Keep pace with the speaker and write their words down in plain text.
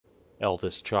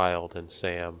eldest child, and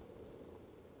Sam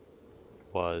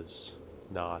was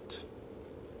not.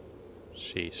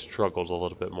 She struggled a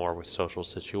little bit more with social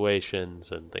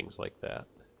situations and things like that.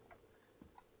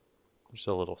 It's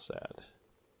a little sad.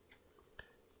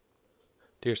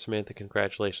 Dear Samantha,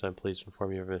 congratulations. I'm pleased to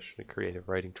inform you of a creative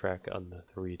writing track on the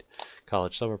Reed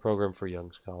College Summer Program for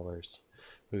young scholars.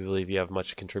 We believe you have much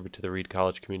to contribute to the Reed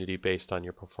College community based on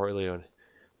your portfolio, and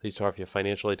pleased to offer you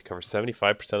financial aid to cover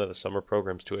 75% of the summer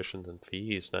program's tuitions and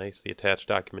fees. Nice. The attached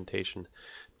documentation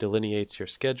delineates your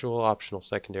schedule, optional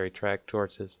secondary track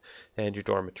courses, and your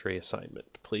dormitory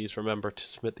assignment. Please remember to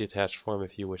submit the attached form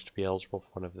if you wish to be eligible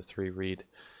for one of the 3 Reed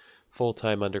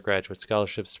full-time undergraduate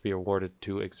scholarships to be awarded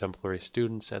to exemplary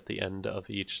students at the end of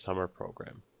each summer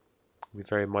program. We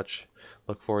very much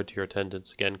look forward to your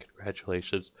attendance. Again,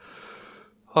 congratulations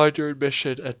on your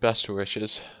admission and best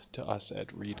wishes to us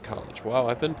at Reed College. Wow,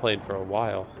 I've been playing for a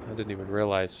while. I didn't even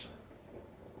realize.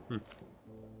 I'm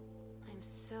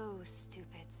so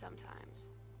stupid sometimes.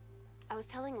 I was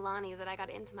telling Lonnie that I got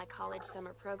into my college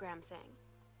summer program thing,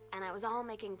 and I was all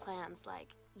making plans like,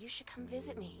 you should come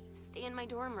visit me, stay in my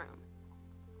dorm room.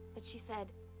 But she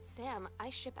said, Sam, I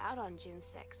ship out on June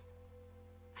 6th.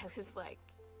 I was like,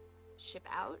 ship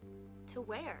out? To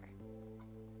where?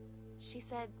 She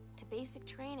said, to basic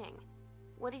training.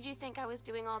 What did you think I was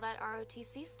doing all that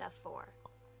ROTC stuff for?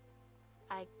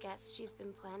 I guess she's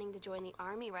been planning to join the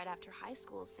army right after high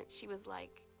school since she was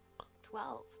like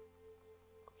 12.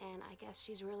 And I guess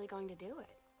she's really going to do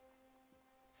it.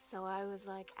 So I was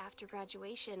like, after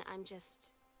graduation, I'm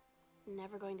just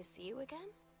never going to see you again?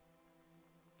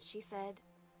 She said,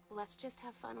 let's just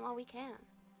have fun while we can.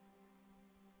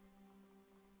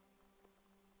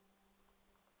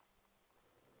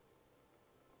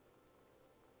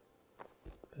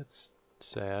 That's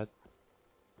sad.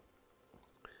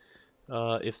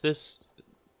 If this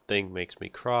thing makes me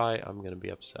cry, I'm going to be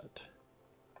upset.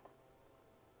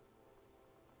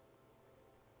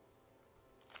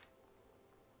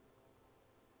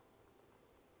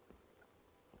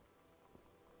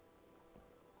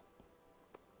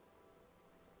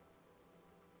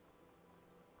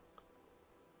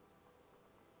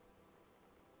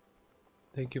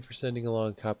 Thank you for sending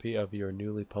along a copy of your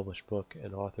newly published book.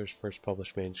 An author's first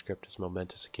published manuscript is a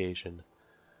momentous occasion.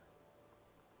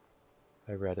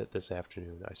 I read it this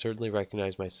afternoon. I certainly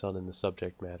recognize my son in the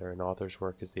subject matter. An author's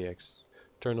work is the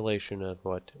externalization of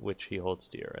which he holds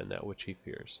dear, and that which he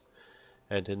fears.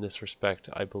 And in this respect,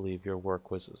 I believe your work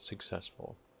was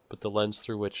successful. But the lens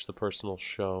through which the personal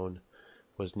shone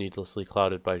was needlessly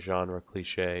clouded by genre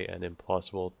cliché and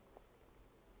implausible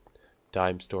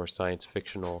dime store science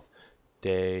fictional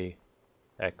Deus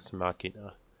ex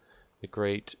machina. The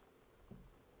great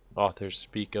authors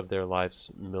speak of their lives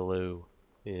milieu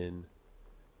in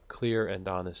clear and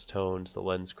honest tones, the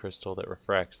lens crystal that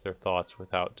refracts their thoughts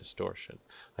without distortion.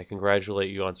 I congratulate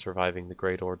you on surviving the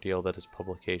great ordeal that is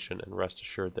publication, and rest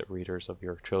assured that readers of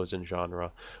your chosen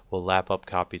genre will lap up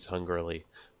copies hungrily,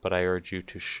 but I urge you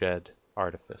to shed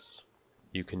artifice.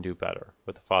 You can do better,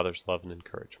 with a father's love and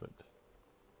encouragement.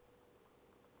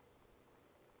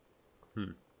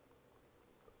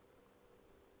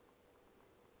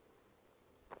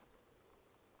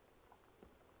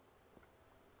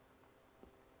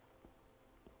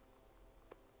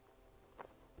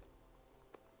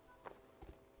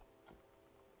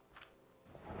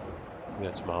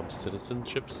 That's mom's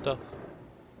citizenship stuff.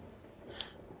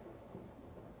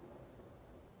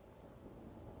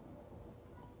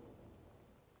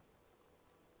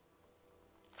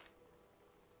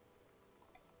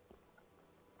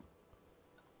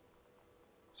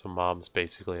 So mom's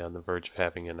basically on the verge of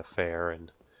having an affair,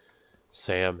 and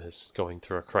Sam is going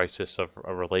through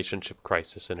a relationship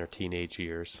crisis in her teenage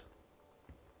years.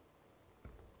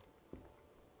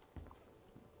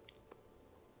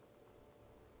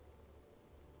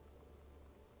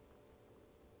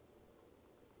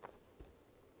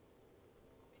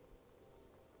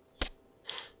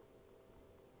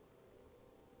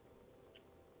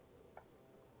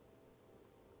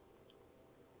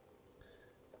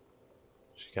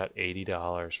 She got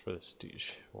 $80 for this.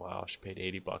 Wow, she paid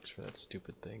 $80 for that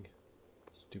stupid thing,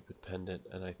 stupid pendant.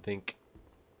 And I think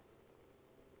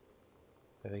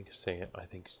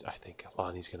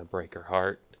Lonnie's gonna break her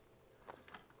heart.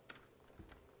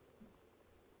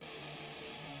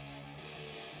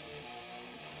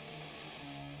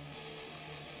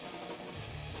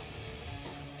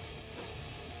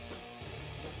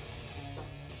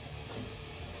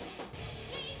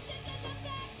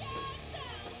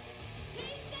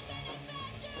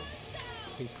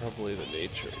 I think probably the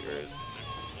nature here is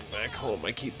back home.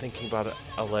 I keep thinking about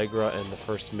Allegra and the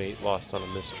first mate lost on a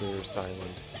mysterious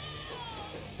island.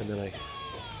 And then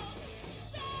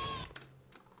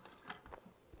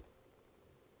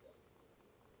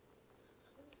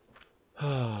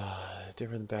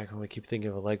different than back home, I keep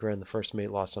thinking of Allegra and the first mate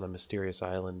lost on a mysterious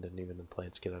island, and even the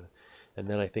plants get on it. And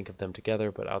then I think of them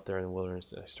together, but out there in the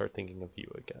wilderness, I start thinking of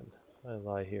you again. I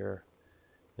lie here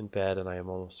in bed, and I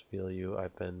almost feel you.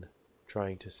 I've been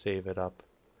trying to save it up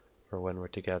for when we're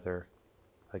together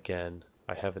again.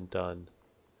 I haven't done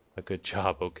a good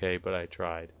job, okay, but I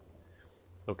tried.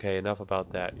 Okay, enough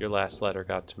about that. Your last letter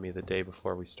got to me the day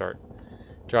before we start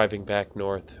driving back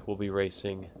north. We'll be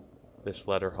racing this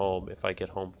letter home. If I get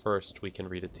home first, we can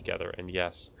read it together. And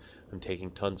yes, I'm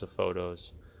taking tons of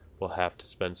photos. We'll have to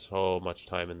spend so much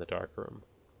time in the dark room.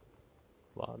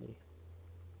 Lonnie.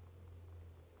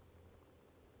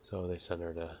 So they sent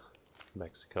her to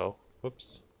Mexico.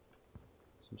 Whoops.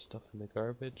 Some stuff in the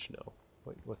garbage? No.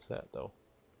 Wait, what's that though?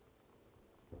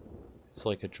 It's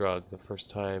like a drug. The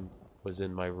first time was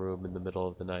in my room in the middle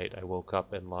of the night. I woke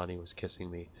up and Lonnie was kissing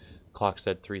me. Clock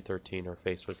said 3:13. Her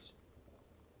face was...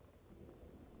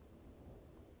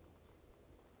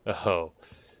 Oh,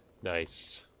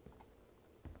 nice.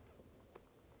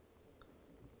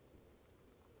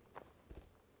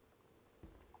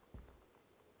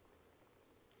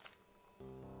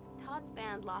 Todd's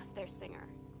band lost their singer.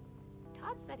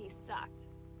 Todd said he sucked.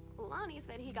 Lonnie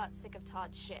said he got sick of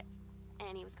Todd's shit,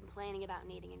 and he was complaining about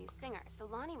needing a new singer. So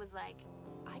Lonnie was like,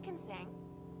 I can sing.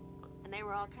 And they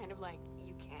were all kind of like,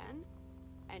 you can?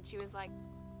 And she was like,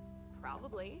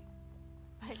 probably.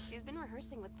 But she's been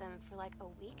rehearsing with them for like a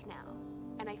week now.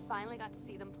 And I finally got to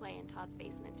see them play in Todd's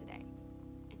basement today.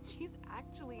 And she's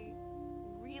actually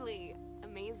really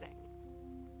amazing.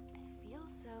 I feel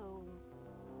so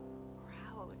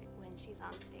proud when she's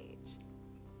on stage.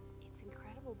 It's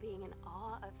incredible being in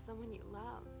awe of someone you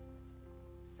love.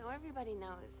 So everybody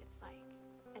knows it's like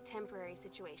a temporary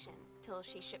situation till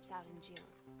she ships out in June.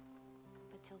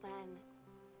 But till then,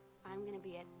 I'm gonna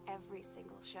be at every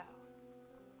single show.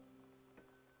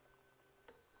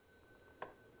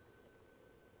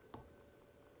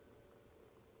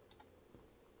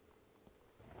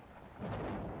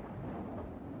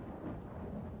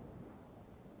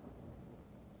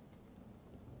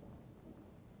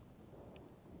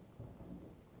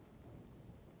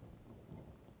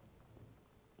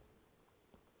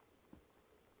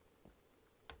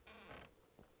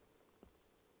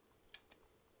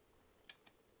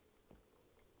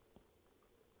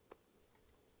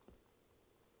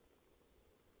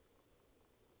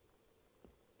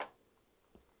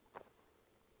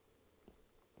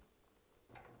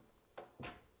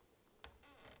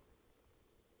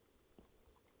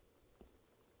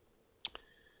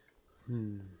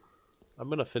 I'm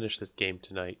gonna finish this game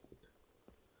tonight.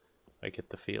 I get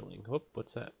the feeling. Whoop,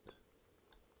 what's that?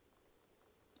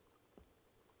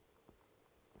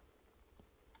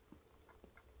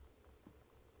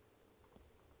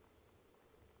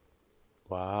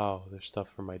 Wow, there's stuff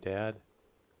for my dad.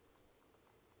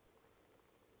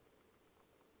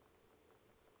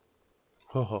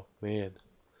 Oh, man.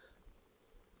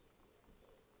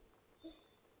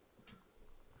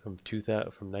 From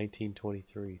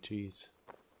 1923, jeez.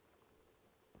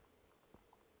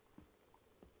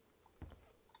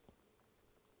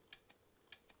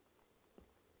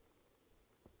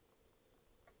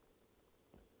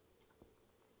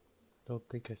 Don't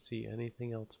think I see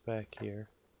anything else back here.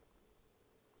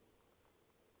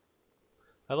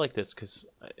 I like this because,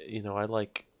 you know, I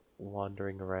like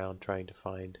wandering around trying to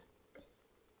find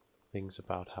things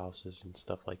about houses and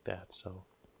stuff like that, so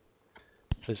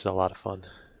this is a lot of fun.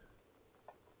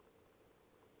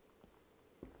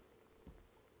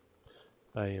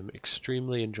 I am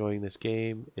extremely enjoying this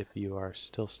game. If you are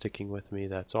still sticking with me,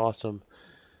 that's awesome.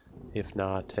 If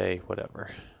not, hey,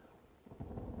 whatever.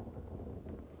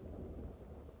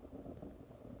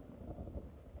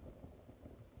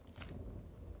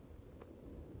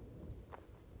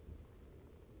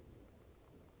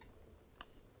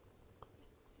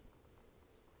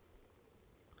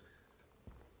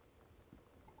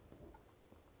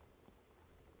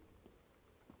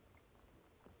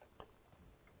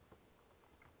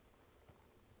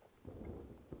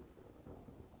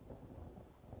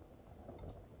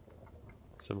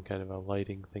 Some kind of a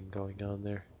lighting thing going on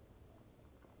there.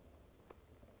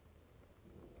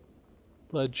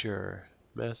 Ledger,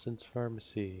 Masson's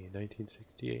Pharmacy,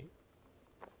 1968.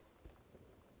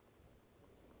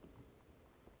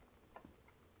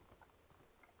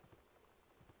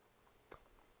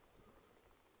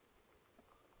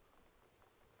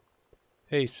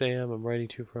 Hey Sam, I'm writing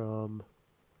to you from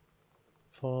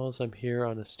Falls. I'm here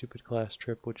on a stupid class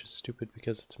trip, which is stupid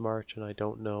because it's March and I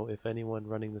don't know if anyone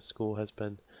running the school has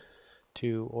been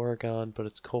to Oregon, but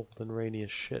it's cold and rainy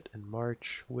as shit in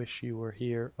March. Wish you were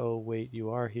here. Oh wait, you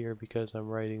are here because I'm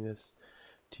writing this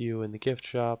to you in the gift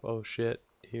shop. Oh shit,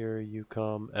 here you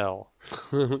come, L.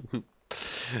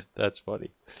 That's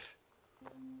funny.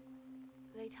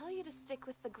 They tell you to stick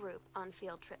with the group on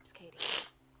field trips, Katie.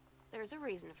 There's a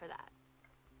reason for that.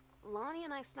 Lonnie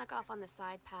and I snuck off on the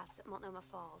side paths at Multnomah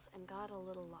Falls and got a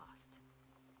little lost.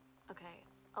 Okay,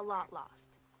 a lot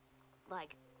lost.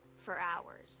 Like, for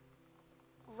hours.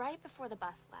 Right before the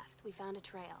bus left, we found a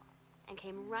trail and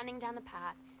came running down the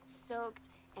path, soaked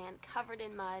and covered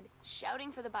in mud,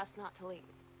 shouting for the bus not to leave.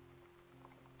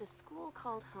 The school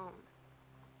called home.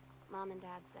 Mom and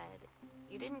Dad said,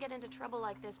 "You didn't get into trouble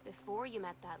like this before you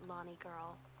met that Lonnie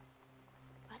girl."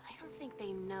 But I don't think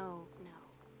they know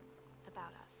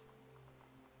about us.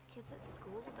 The kids at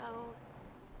school, though,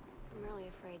 I'm really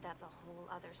afraid that's a whole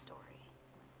other story.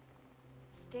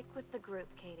 Stick with the group,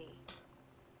 Katie.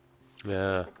 Stick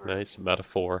Yeah, with the group. nice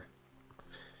metaphor.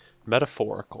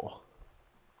 Metaphorical.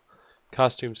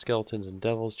 Costume skeletons and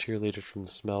devils, cheerleaders from the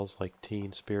Smells Like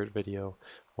Teen Spirit video,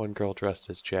 one girl dressed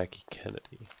as Jackie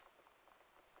Kennedy.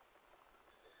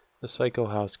 The Psycho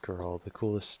House Girl, the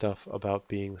coolest stuff about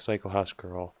being the Psycho House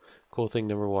Girl. Cool thing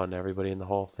number one, everybody in the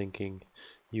hall thinking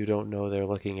you don't know they're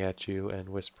looking at you and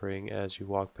whispering as you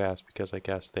walk past because I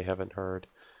guess they haven't heard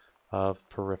of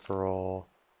Peripheral.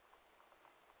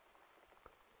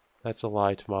 That's a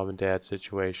lie to Mom and Dad's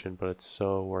situation, but it's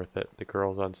so worth it. The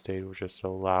girls on stage were just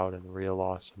so loud and real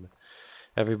awesome.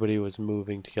 Everybody was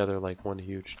moving together like one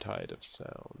huge tide of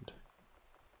sound.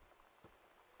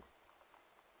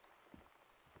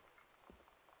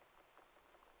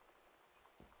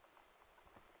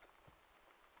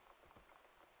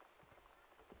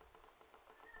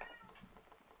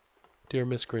 Dear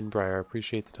Miss Grinbriar, I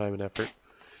appreciate the time and effort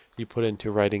you put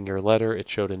into writing your letter. It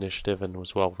showed initiative and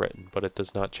was well written, but it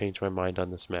does not change my mind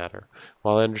on this matter.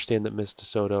 While I understand that Miss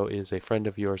DeSoto is a friend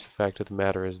of yours, the fact of the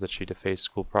matter is that she defaced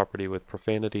school property with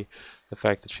profanity. The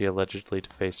fact that she allegedly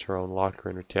defaced her own locker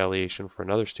in retaliation for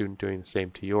another student doing the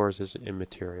same to yours is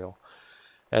immaterial.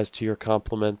 As to your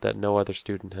compliment that no other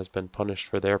student has been punished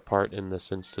for their part in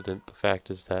this incident, the fact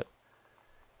is that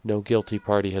no guilty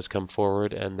party has come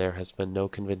forward, and there has been no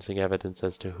convincing evidence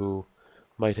as to who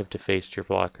might have defaced your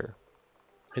locker.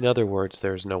 In other words,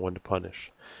 there is no one to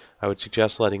punish. I would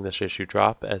suggest letting this issue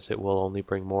drop, as it will only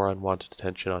bring more unwanted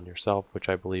attention on yourself, which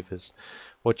I believe is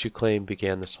what you claim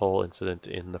began this whole incident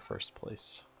in the first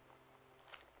place.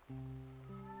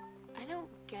 I don't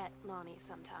get Lonnie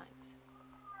sometimes.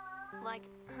 Like,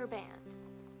 her band,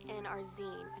 and our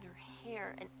zine, and her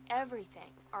hair, and everything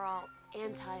are all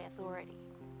anti-authority.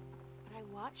 But I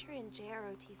watch her in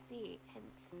JROTC, and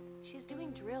she's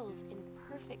doing drills in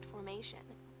perfect formation,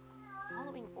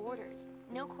 following orders,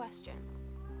 no question.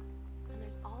 And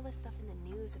there's all this stuff in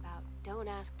the news about don't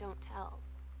ask, don't tell.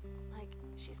 Like,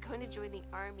 she's going to join the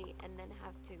army and then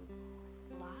have to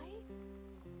lie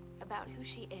about who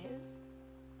she is.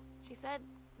 She said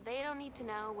they don't need to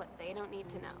know what they don't need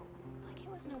to know. Like it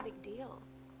was no big deal.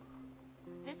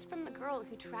 This from the girl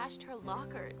who trashed her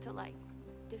locker to, like,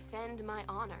 defend my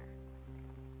honor.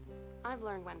 I've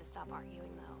learned when to stop arguing,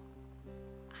 though.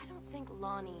 I don't think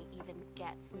Lonnie even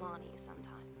gets Lonnie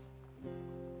sometimes.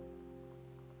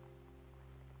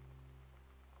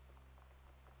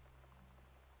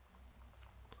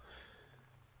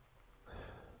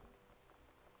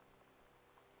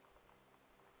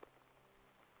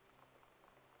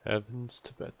 Evans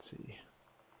to Betsy.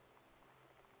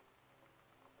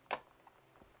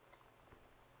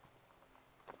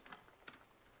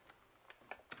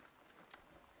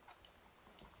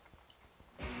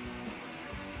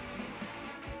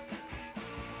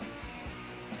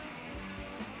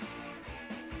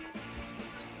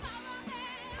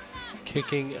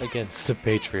 Kicking against the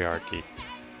patriarchy.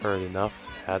 Heard enough,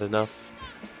 had enough.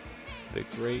 The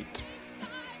great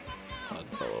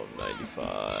Oddfellow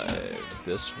 95.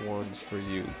 This one's for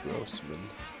you, Grossman.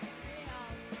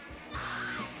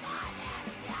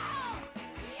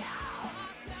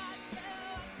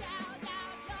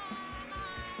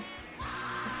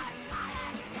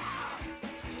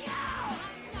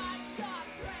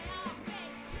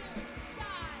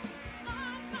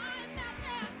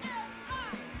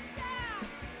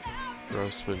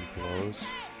 Grossman blows.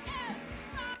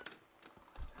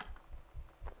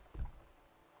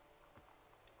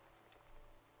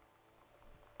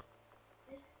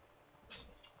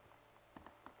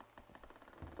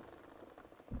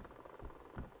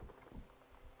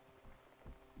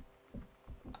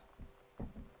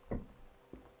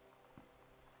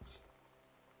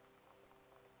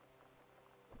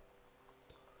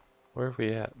 Where are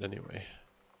we at, anyway?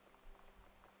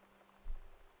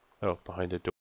 Oh, behind a door.